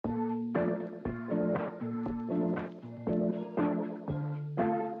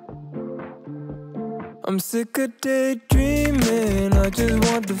I'm sick of daydreaming. I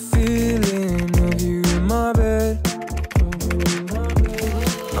just want the feeling of you in my bed.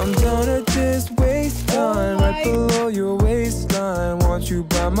 I'm down to just waste time right below your waistline. Want you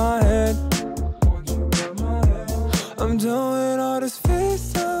by my head. I'm done with all this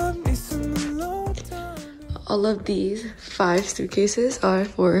FaceTime. Need some alone time. All of these 5 suitcases are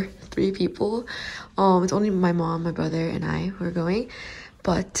for 3 people. It's only my mom, my brother, and I who are going.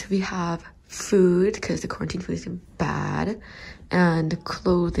 But we have food because the quarantine food is bad, and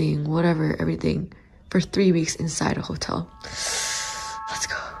clothing, whatever, everything for 3 weeks inside a hotel. Let's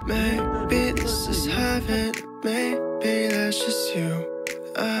go. Maybe this is heaven. Maybe that's just you.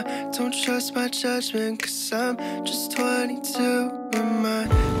 I don't trust my judgment, cause I'm just 22. My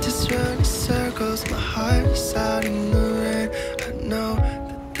mind just running circles, my heart is out in the rain. I know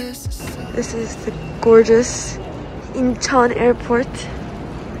that This is the gorgeous Incheon airport.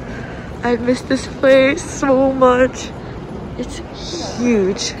 I miss this place so much. It's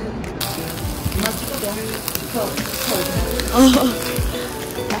huge.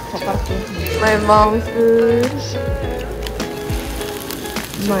 My mom's food.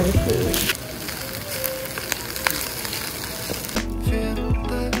 My food.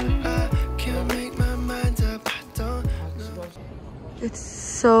 It's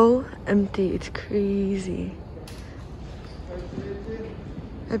so empty, it's crazy.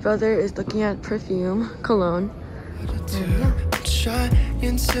 My brother is looking at perfume, cologne.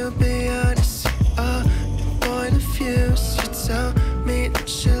 Trying to be honest, point of view. You tell me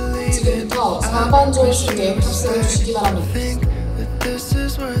that you're leaving. 지금부터 4번 조수에 탑승해 주시기 바랍니다. Think that this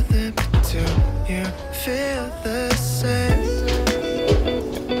is worth it, but do you feel the same?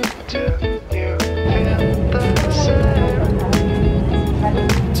 Do you feel the same?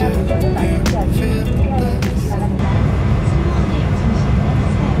 Do you feel the same?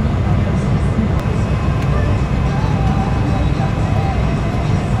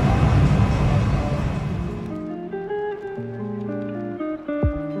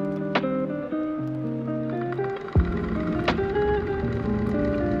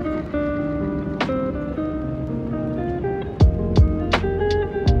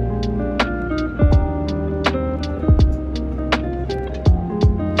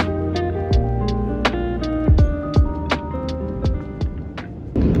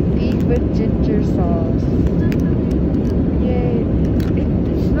 With ginger sauce. Yay. It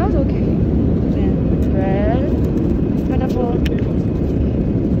smells okay. And bread, pineapple,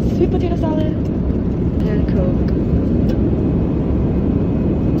 sweet potato salad, and Coke.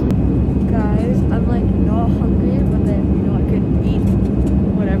 Guys, I'm like not hungry, but then you know I could eat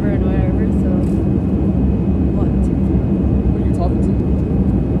whatever and whatever, so what? Who are you talking to?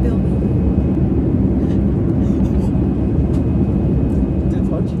 Bill me. Did it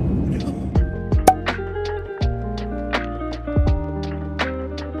touch?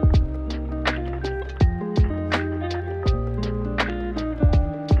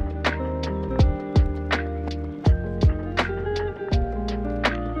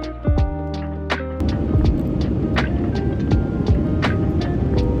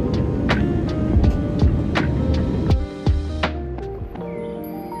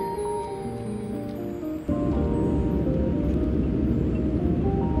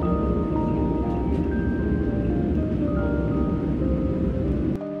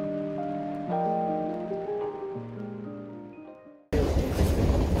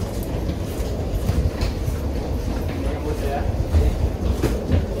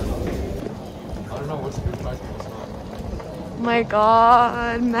 My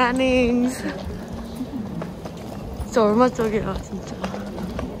god, Mannings. 진짜 얼마 쪽이야, 진짜.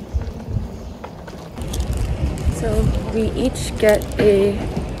 So we each get a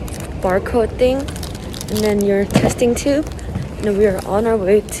barcode thing and then your testing tube, and we are on our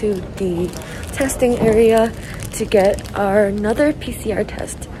way to the testing area to get another PCR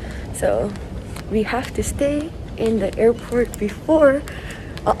test. So we have to stay in the airport before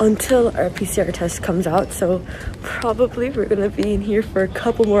until our PCR test comes out, so probably we're gonna be in here for a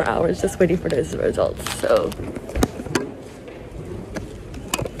couple more hours just waiting for those results. So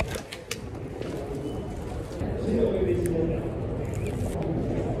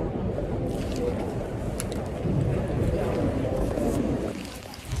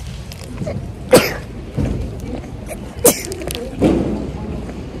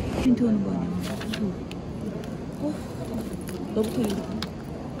힌트 오는 거 아니야? 너부터 읽어.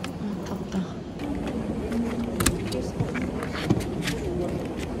 덥다.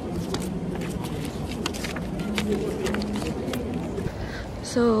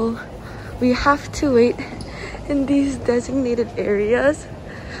 So we have to wait in these designated areas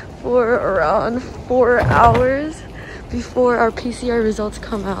for around 4 hours before our PCR results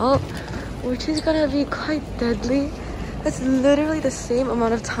come out, which is gonna be quite deadly. That's literally the same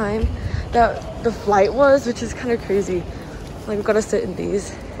amount of time that the flight was, which is kind of crazy. Like, we gotta sit in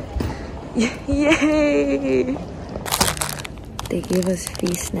these. Yay! They gave us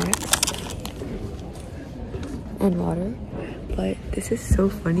free snacks and water, but this is so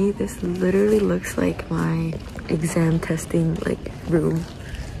funny. This literally looks like my exam testing room.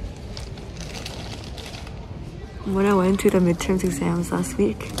 When I went to the midterms exams last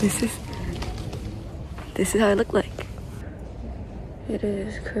week, this is how it looked like. It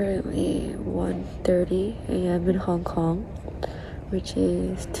is currently 1:30 a.m. in Hong Kong, which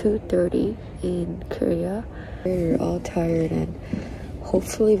is 2:30 in Korea. We're all tired and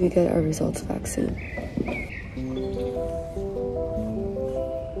hopefully we get our results back soon.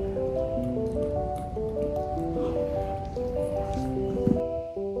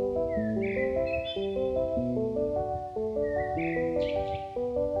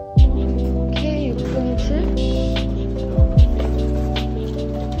 Okay, we're going to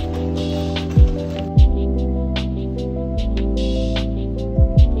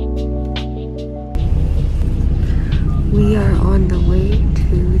We are on the way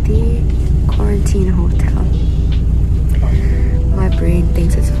to the quarantine hotel. My brain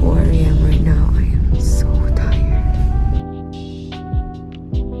thinks it's 4 a.m. right now. I am so tired.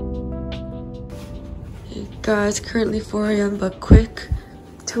 Hey guys, currently 4 a.m. but quick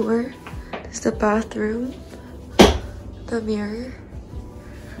tour. This is the bathroom, the mirror.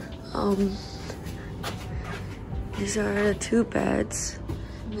 These are the 2 beds.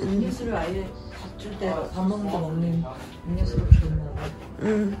 And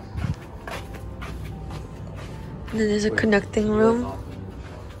then there's a connecting room.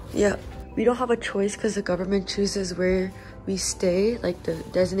 Yeah, we don't have a choice because the government chooses where we stay, like the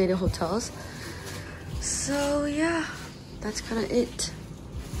designated hotels. So yeah, that's kind of it.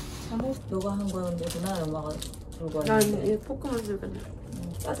 너가 한 거는 되구나. 엄마가 들고 난 왔는데. 이 포크만 들겠네.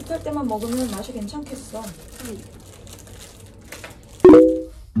 따뜻할 때만 먹으면 맛이 괜찮겠어.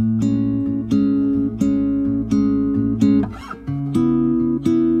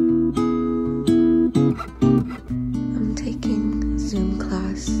 I'm taking Zoom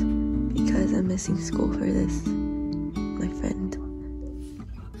class because I'm missing school for this. My friend.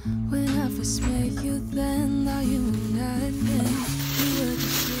 When I first met you, then now you and I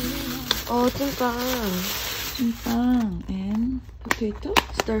Oh, 찐빵. 찐빵 and potato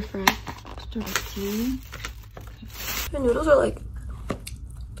Stir fry. strawberry. The noodles are like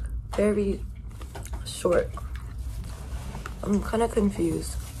very short. I'm kind of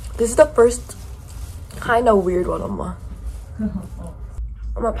confused. This is the first kind of weird one, 엄마.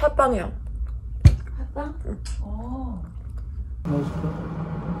 엄마 팥빵이야. 팥빵? 어.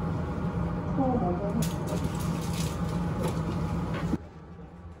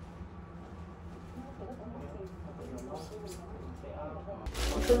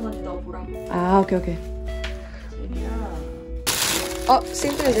 어떤 건지 너 보라. 아, 오케이. Oh,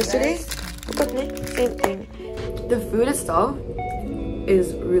 same thing as yesterday? Same thing. The food itself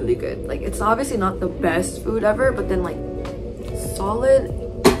is really good. Like, it's obviously not the best food ever, but then like solid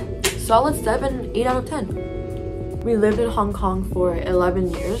 7, 8 out of 10. We lived in Hong Kong for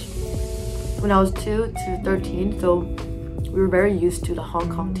 11 years. When I was 2 to 13, so we were very used to the Hong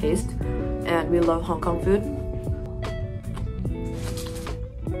Kong taste, and we love Hong Kong food.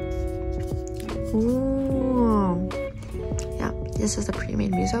 Ooh. Yeah, this is the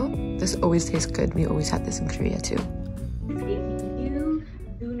pre-made miso. This always tastes good. We always had this in Korea too.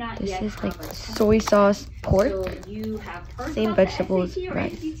 This is like soy sauce pork. So you have heard Same about vegetables, the SAT or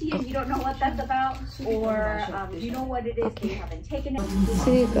rice. ACT and you don't know what that's about, or you know what it is, but you haven't taken it.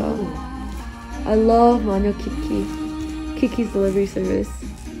 Here you go. I love Manyo Kiki. Kiki's delivery service.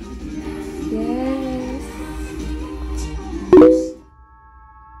 Yes.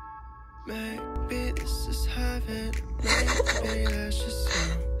 Maybe this is heaven, maybe that's just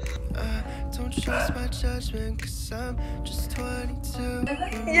you. I don't trust my judgment cause I'm just 22.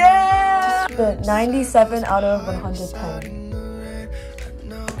 Yeah! The 97 out of 110.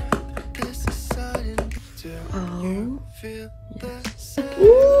 Oh.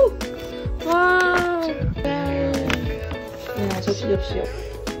 Ooh! Wow! 야, 접시요.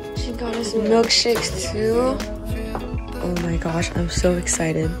 She got us milkshakes too. Oh my gosh, I'm so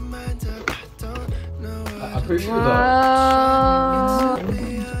excited. I'm pretty sure Wow!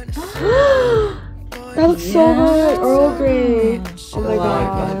 That looks so good! Earl Grey! Oh my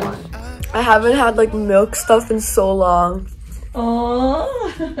god. I haven't had like milk stuff in so long. 어.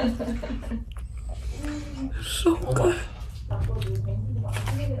 So good.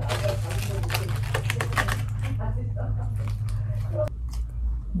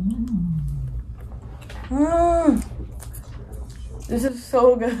 This is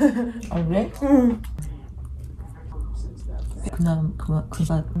so good. 아 그래?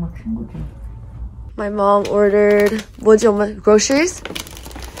 My mom ordered groceries?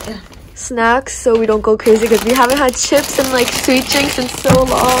 Yeah. Snacks so we don't go crazy because we haven't had chips and like sweet drinks in so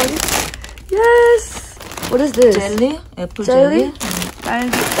long. Yes! What is this? 젤리? 애플 젤리?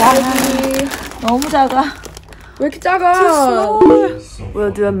 젤리? 딸기. 너무 작아. 왜 이렇게 작아?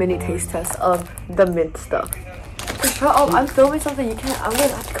 We'll do a mini taste test of the mint stuff. I'm filming something. I'm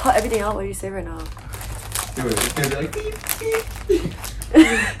gonna have to cut everything out what you say right now. Do it. It's gonna be like beep, beep.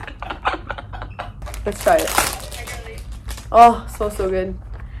 Let's try it. Oh, so good.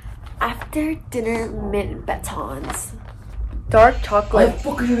 After dinner mint batons. Dark Why the chocolate.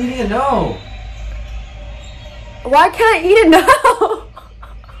 fuck are you eating it now? Why can't I eat it now?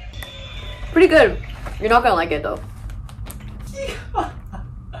 Pretty good. You're not gonna like it though.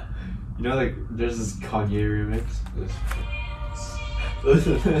 You know, like, there's this Kongese remix.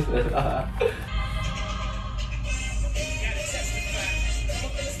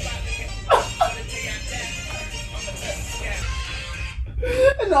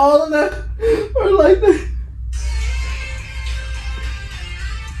 And all of them are like that.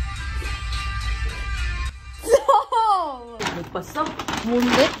 못 봤어?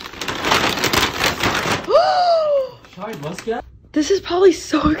 뭔데? Shy muscat? This is probably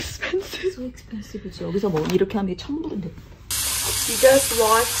so expensive. So expensive지. 여기서 뭐 이렇게 하면 1,000불인데. You just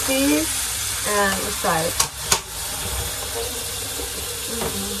watch these and let's try it.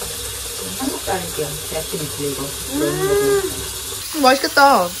 한국 딸기야. ethnicity 이거.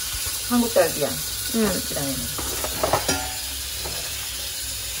 맛있겠다. 한국 딸기야.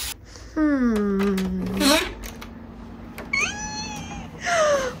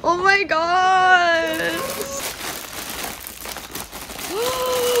 Oh my god.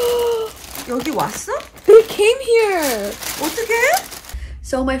 여기 왔어? They came here. 어떻게?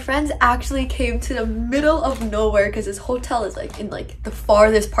 So my friends actually came to the middle of nowhere because this hotel is like in like the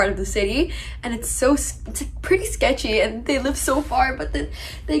farthest part of the city, and it's like pretty sketchy, and they live so far. But then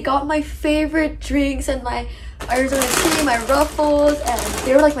they got my favorite drinks and my Arizona tea, my ruffles, and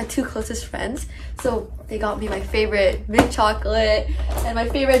they were like my two closest friends. So they got me my favorite mint chocolate and my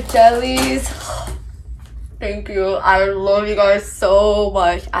favorite jellies. Thank you. I love you guys so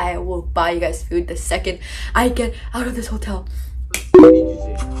much. I will buy you guys food the second I get out of this hotel.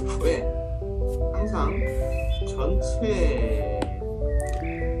 왜? 항상 전체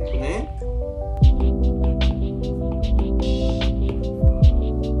분의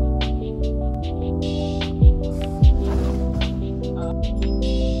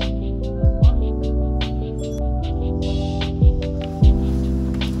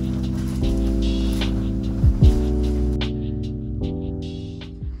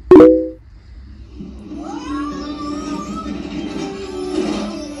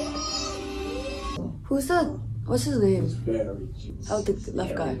What's his name? Oh, the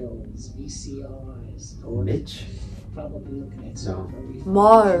left guy. Mitch? No.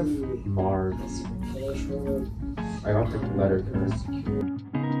 Marv. Marv. I got the letter correct.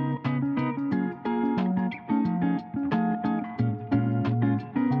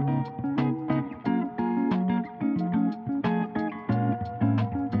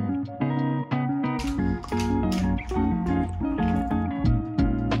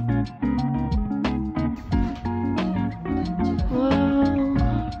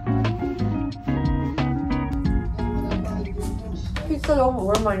 피자 너무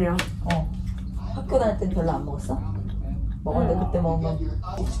오랜만이야. 학교 다닐 땐 별로 안 먹었어? 먹었는데 그때 먹으면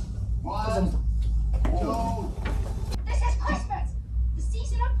This is Christmas, the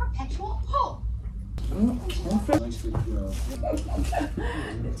season of perpetual hope.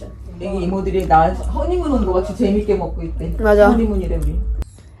 여기 이모들이 나 허니문 온 거 같이 재밌게 먹고 있대. 맞아. 허니문이래 우리.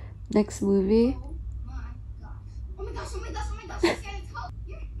 Next movie, Oh my gosh, oh my gosh, oh my gosh, it's getting cold.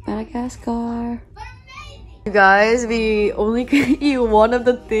 Madagascar. But amazing. You guys, we only could eat one of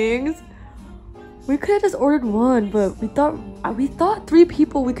the things. We could have just ordered one, but we thought 3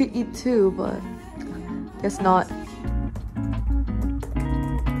 people we could eat 2, but guess not.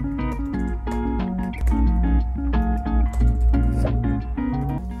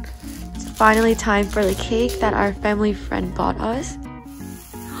 It's finally time for the cake that our family friend bought us.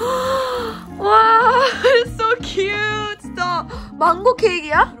 Wow, it's so cute! Stop! Mango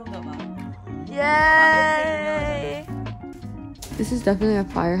cake이야? Yay! This is definitely a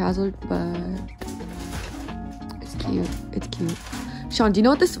fire hazard, but it's cute. It's cute. Sean, do you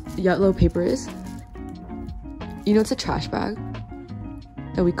know what this yellow paper is? You know it's a trash bag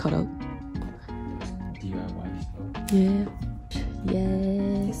that we cut up. DIY. 예.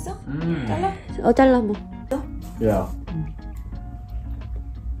 예. 됐어? 잘라? 잘라 뭐. Yeah.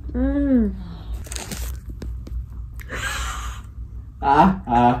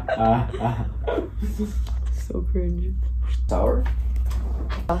 So cringe. Sour?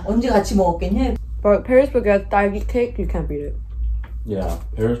 언제 같이 먹었겠냐? But Paris baguette 딸기 cake, you can't beat it. Yeah.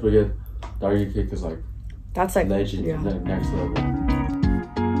 Paris baguette, darky cake is like That's like legend, yeah. next level.